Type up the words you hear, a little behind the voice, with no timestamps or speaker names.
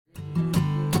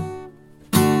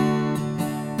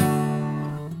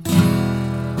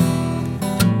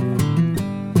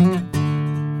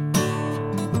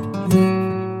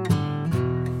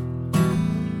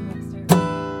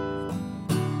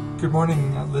Good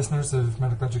morning, listeners of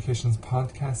Medical Education's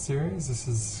podcast series. This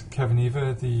is Kevin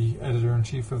Eva, the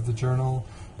editor-in-chief of the journal,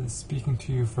 speaking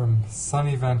to you from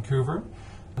sunny Vancouver.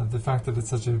 The fact that it's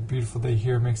such a beautiful day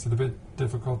here makes it a bit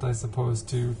difficult, I suppose,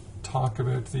 to talk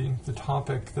about the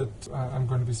topic that I'm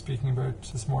going to be speaking about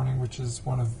this morning, which is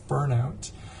one of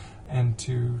burnout. And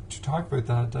to talk about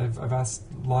that, I've asked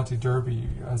Lottie Derby,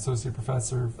 Associate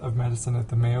Professor of Medicine at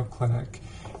the Mayo Clinic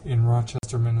in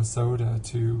Rochester, Minnesota,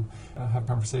 to have a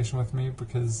conversation with me,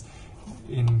 because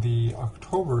in the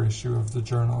October issue of the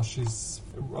journal, she's,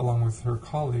 along with her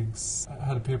colleagues,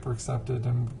 had a paper accepted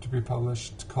and to be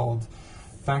published called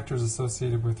Factors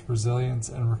Associated with Resilience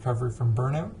and Recovery from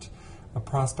Burnout, a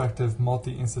prospective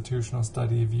multi-institutional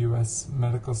study of U.S.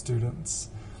 medical students.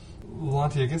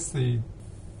 Lottie, I guess the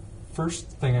first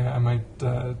thing I might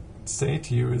say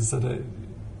to you is that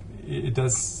it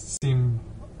does seem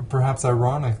perhaps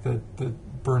ironic that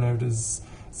burnout is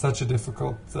such a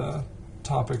difficult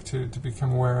topic to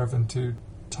become aware of and to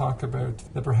talk about,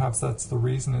 that perhaps that's the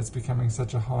reason it's becoming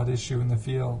such a hot issue in the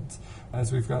field,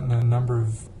 as we've gotten a number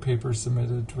of papers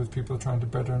submitted with people trying to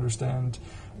better understand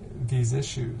these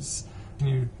issues. Can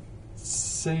you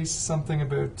say something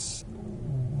about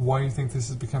why you think this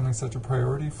is becoming such a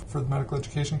priority for the medical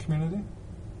education community?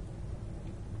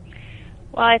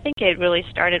 Well, I think it really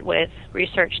started with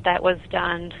research that was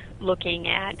done looking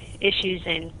at issues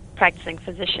in practicing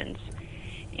physicians.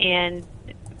 And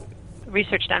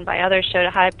research done by others showed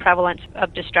a high prevalence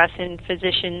of distress in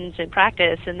physicians in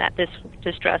practice, and that this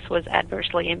distress was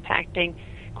adversely impacting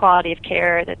quality of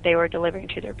care that they were delivering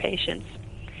to their patients.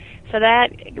 So that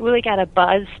really got a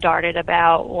buzz started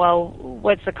about, well,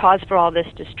 what's the cause for all this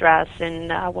distress,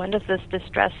 and when does this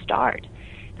distress start?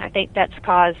 And I think that's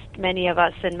caused many of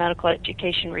us in medical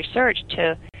education research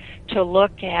to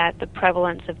look at the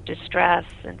prevalence of distress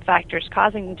and factors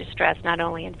causing distress, not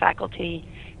only in faculty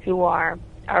who are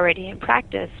already in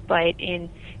practice, but in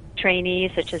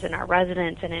trainees, such as in our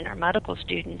residents and in our medical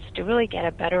students, to really get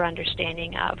a better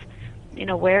understanding of,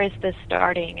 where is this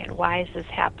starting and why is this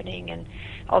happening, and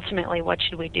ultimately what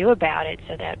should we do about it,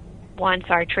 so that once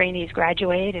our trainees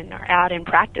graduate and are out in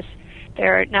practice,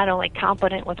 they're not only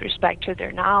competent with respect to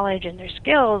their knowledge and their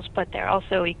skills, but they're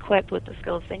also equipped with the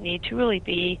skills they need to really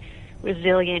be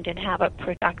resilient and have a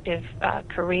productive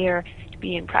career, to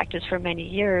be in practice for many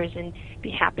years and be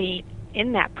happy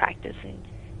in that practice and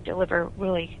deliver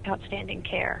really outstanding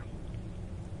care.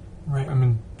 Right. I'm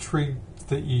intrigued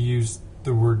that you used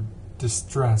the word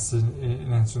distress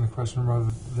in answering the question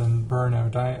rather than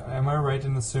burnout. Am I right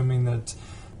in assuming that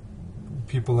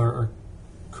people are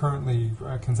currently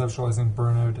conceptualizing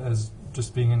burnout as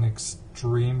just being an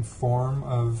extreme form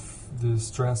of the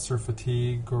stress or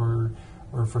fatigue or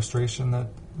frustration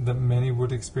that many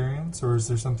would experience, or is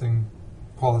there something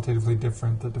qualitatively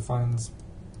different that defines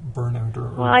burnout?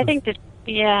 Well, I think that,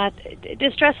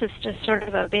 distress is just sort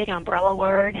of a big umbrella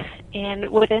word, and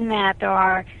within that there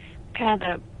are kind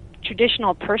of the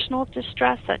traditional personal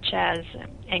distress, such as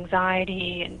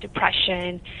anxiety and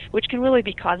depression, which can really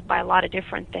be caused by a lot of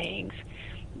different things.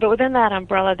 But within that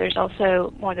umbrella, there's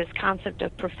also more this concept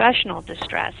of professional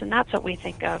distress, and that's what we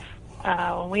think of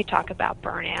when we talk about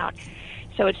burnout.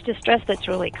 So it's distress that's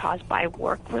really caused by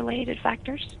work-related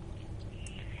factors.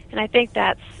 And I think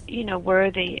that's,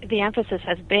 where the emphasis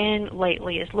has been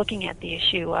lately, is looking at the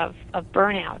issue of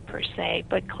burnout per se.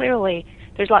 But clearly,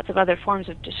 there's lots of other forms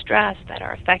of distress that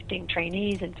are affecting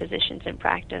trainees and physicians in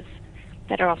practice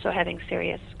that are also having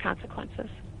serious consequences.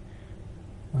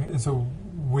 Right. And so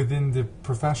within the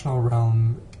professional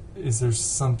realm, is there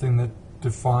something that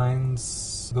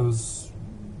defines those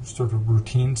sort of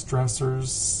routine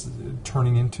stressors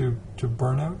turning into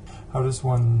burnout? How does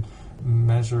one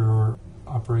measure or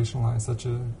operationalize such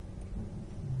a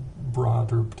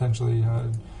broad or potentially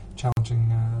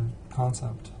challenging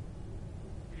concept?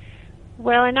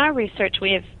 Well, in our research,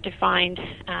 we have defined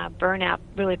burnout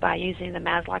really by using the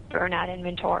Maslach burnout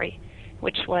inventory,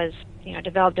 which was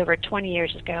developed over 20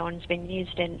 years ago and has been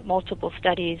used in multiple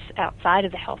studies outside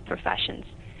of the health professions.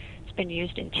 It's been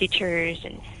used in teachers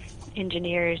and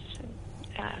engineers,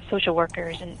 social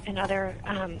workers, and other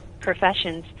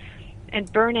professions.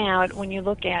 And burnout, when you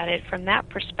look at it from that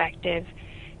perspective,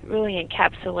 really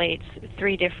encapsulates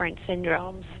three different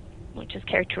syndromes, which is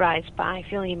characterized by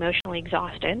feeling emotionally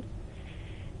exhausted,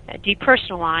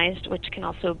 depersonalized, which can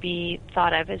also be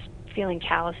thought of as feeling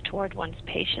callous toward one's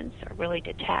patients or really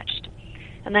detached,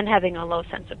 and then having a low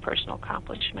sense of personal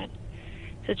accomplishment.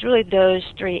 So it's really those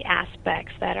three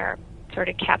aspects that are sort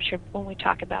of captured when we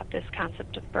talk about this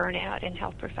concept of burnout in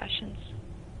health professions.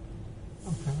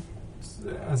 Okay.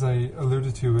 As I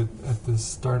alluded to at the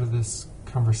start of this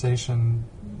conversation,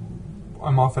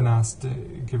 I'm often asked,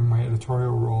 given my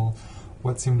editorial role,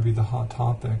 what seem to be the hot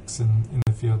topics in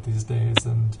the field these days,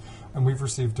 and we've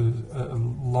received a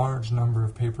large number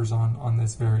of papers on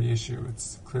this very issue.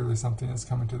 It's clearly something that's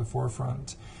coming to the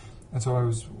forefront. And so I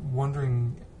was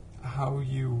wondering how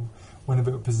you went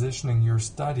about positioning your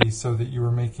study so that you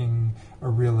were making a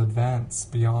real advance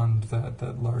beyond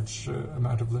that large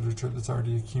amount of literature that's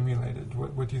already accumulated.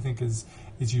 What do you think is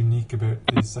unique about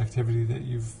this activity that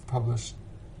you've published?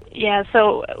 Yeah,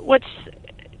 so what's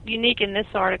unique in this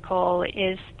article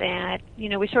is that,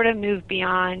 we sort of move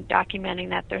beyond documenting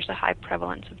that there's a high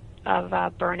prevalence of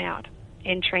burnout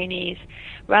in trainees.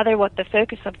 Rather, what the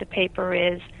focus of the paper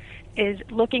is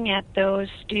looking at those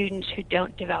students who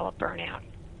don't develop burnout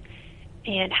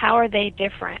and how are they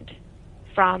different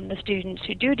from the students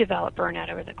who do develop burnout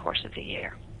over the course of the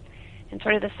year. And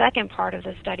sort of the second part of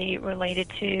the study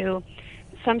related to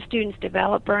some students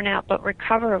develop burnout but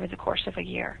recover over the course of a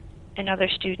year, and other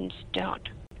students don't.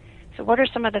 So what are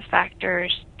some of the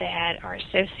factors that are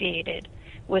associated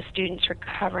with students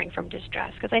recovering from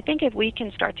distress? Because I think if we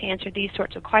can start to answer these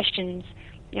sorts of questions,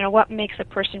 what makes a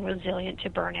person resilient to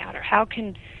burnout, or how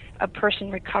can a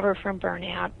person recover from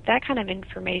burnout, that kind of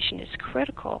information is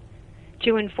critical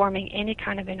to informing any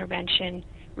kind of intervention,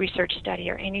 research study,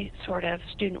 or any sort of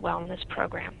student wellness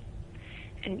program.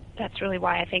 And that's really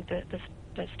why I think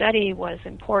the study was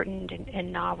important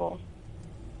and novel.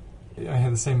 I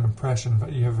had the same impression,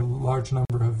 but you have a large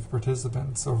number of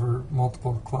participants over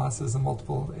multiple classes and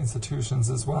multiple institutions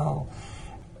as well.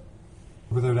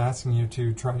 Without asking you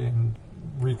to try and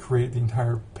recreate the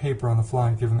entire paper on the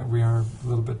fly, given that we are a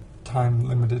little bit time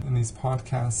limited in these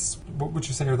podcasts, what would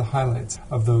you say are the highlights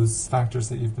of those factors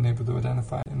that you've been able to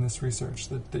identify in this research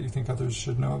that you think others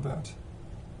should know about?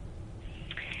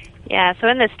 Yeah, so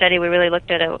in this study we really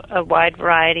looked at a wide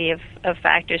variety of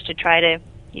factors to try to,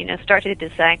 start to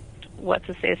dissect what's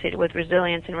associated with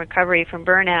resilience and recovery from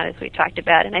burnout, as we talked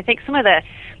about. And I think some of the,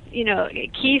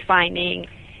 key finding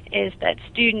is that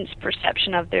students'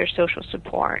 perception of their social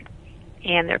support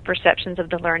and their perceptions of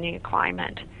the learning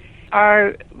climate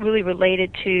are really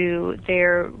related to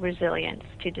their resilience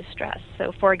to distress.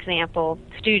 So, for example,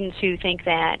 students who think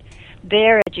that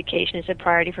their education is a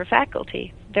priority for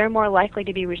faculty, they're more likely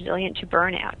to be resilient to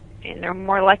burnout, and they're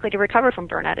more likely to recover from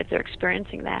burnout if they're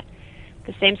experiencing that.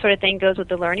 The same sort of thing goes with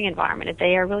the learning environment. If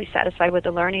they are really satisfied with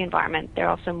the learning environment, they're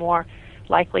also more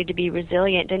likely to be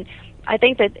resilient. And I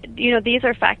think that, these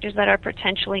are factors that are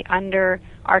potentially under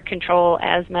our control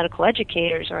as medical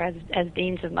educators or as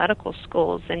deans of medical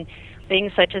schools, and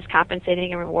things such as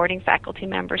compensating and rewarding faculty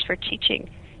members for teaching,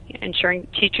 ensuring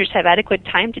teachers have adequate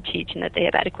time to teach and that they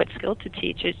have adequate skill to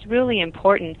teach is really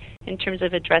important in terms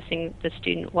of addressing the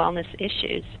student wellness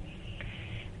issues.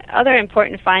 Other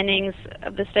important findings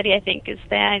of the study, I think, is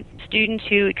that students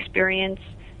who experience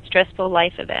stressful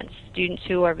life events, students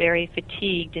who are very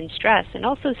fatigued and stressed, and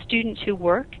also students who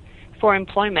work for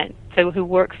employment, so who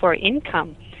work for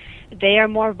income, they are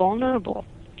more vulnerable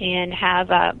and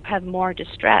have more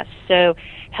distress. So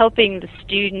helping the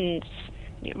students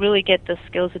really get the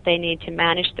skills that they need to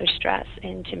manage their stress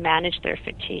and to manage their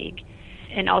fatigue,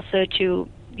 and also to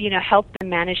help them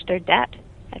manage their debt,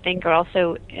 I think are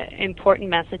also important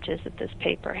messages that this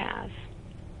paper has.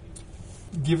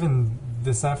 Given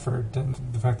this effort and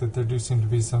the fact that there do seem to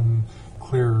be some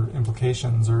clear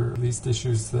implications, or at least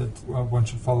issues that one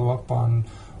should follow up on,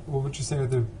 what would you say are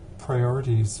the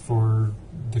priorities for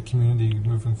the community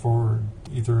moving forward,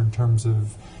 either in terms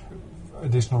of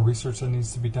additional research that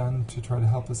needs to be done to try to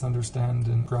help us understand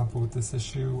and grapple with this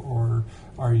issue, or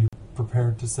are you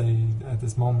prepared to say at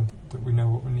this moment that we know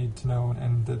what we need to know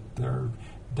and that there are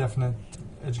definite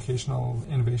educational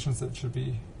innovations that should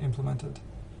be implemented?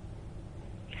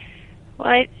 Well,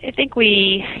 I think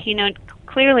we,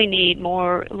 clearly need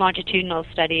more longitudinal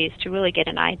studies to really get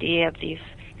an idea of these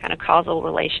kind of causal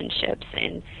relationships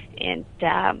and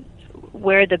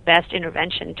where the best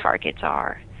intervention targets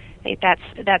are. I think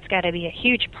that's got to be a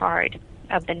huge part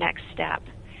of the next step.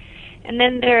 And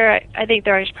then I think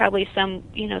there is probably some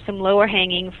lower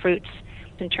hanging fruits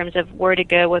in terms of where to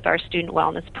go with our student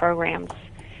wellness programs.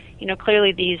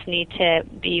 Clearly these need to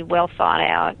be well thought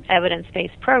out,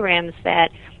 evidence-based programs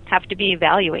that have to be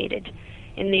evaluated.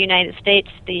 In the United States,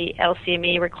 the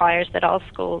LCME requires that all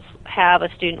schools have a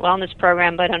student wellness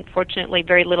program, but unfortunately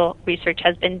very little research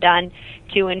has been done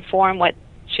to inform what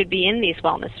should be in these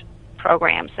wellness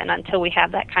programs. And until we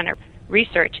have that kind of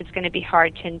research, it's going to be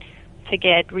hard to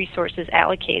get resources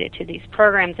allocated to these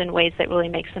programs in ways that really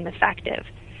makes them effective.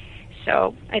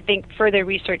 So I think further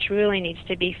research really needs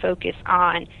to be focused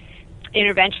on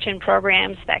intervention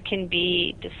programs that can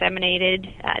be disseminated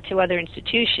to other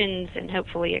institutions and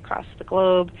hopefully across the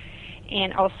globe,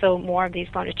 and also more of these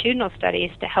longitudinal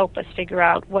studies to help us figure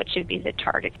out what should be the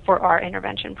target for our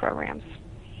intervention programs.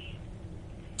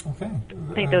 Okay.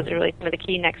 I think those are really some of the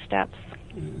key next steps.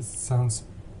 It sounds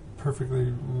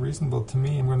perfectly reasonable to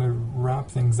me. I'm going to wrap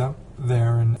things up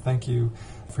there, and thank you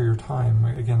for your time.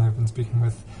 Again, I've been speaking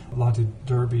with Lottie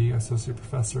Derby, Associate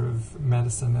Professor of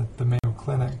Medicine at the Mayo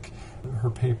Clinic.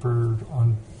 Her paper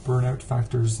on burnout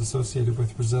factors associated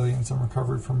with resilience and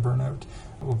recovery from burnout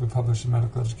will be published in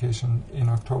Medical Education in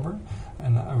October,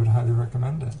 and I would highly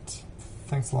recommend it.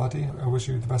 Thanks, Lottie. I wish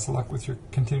you the best of luck with your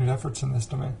continued efforts in this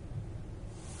domain.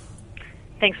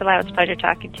 Thanks a lot. It was a pleasure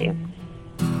talking to you.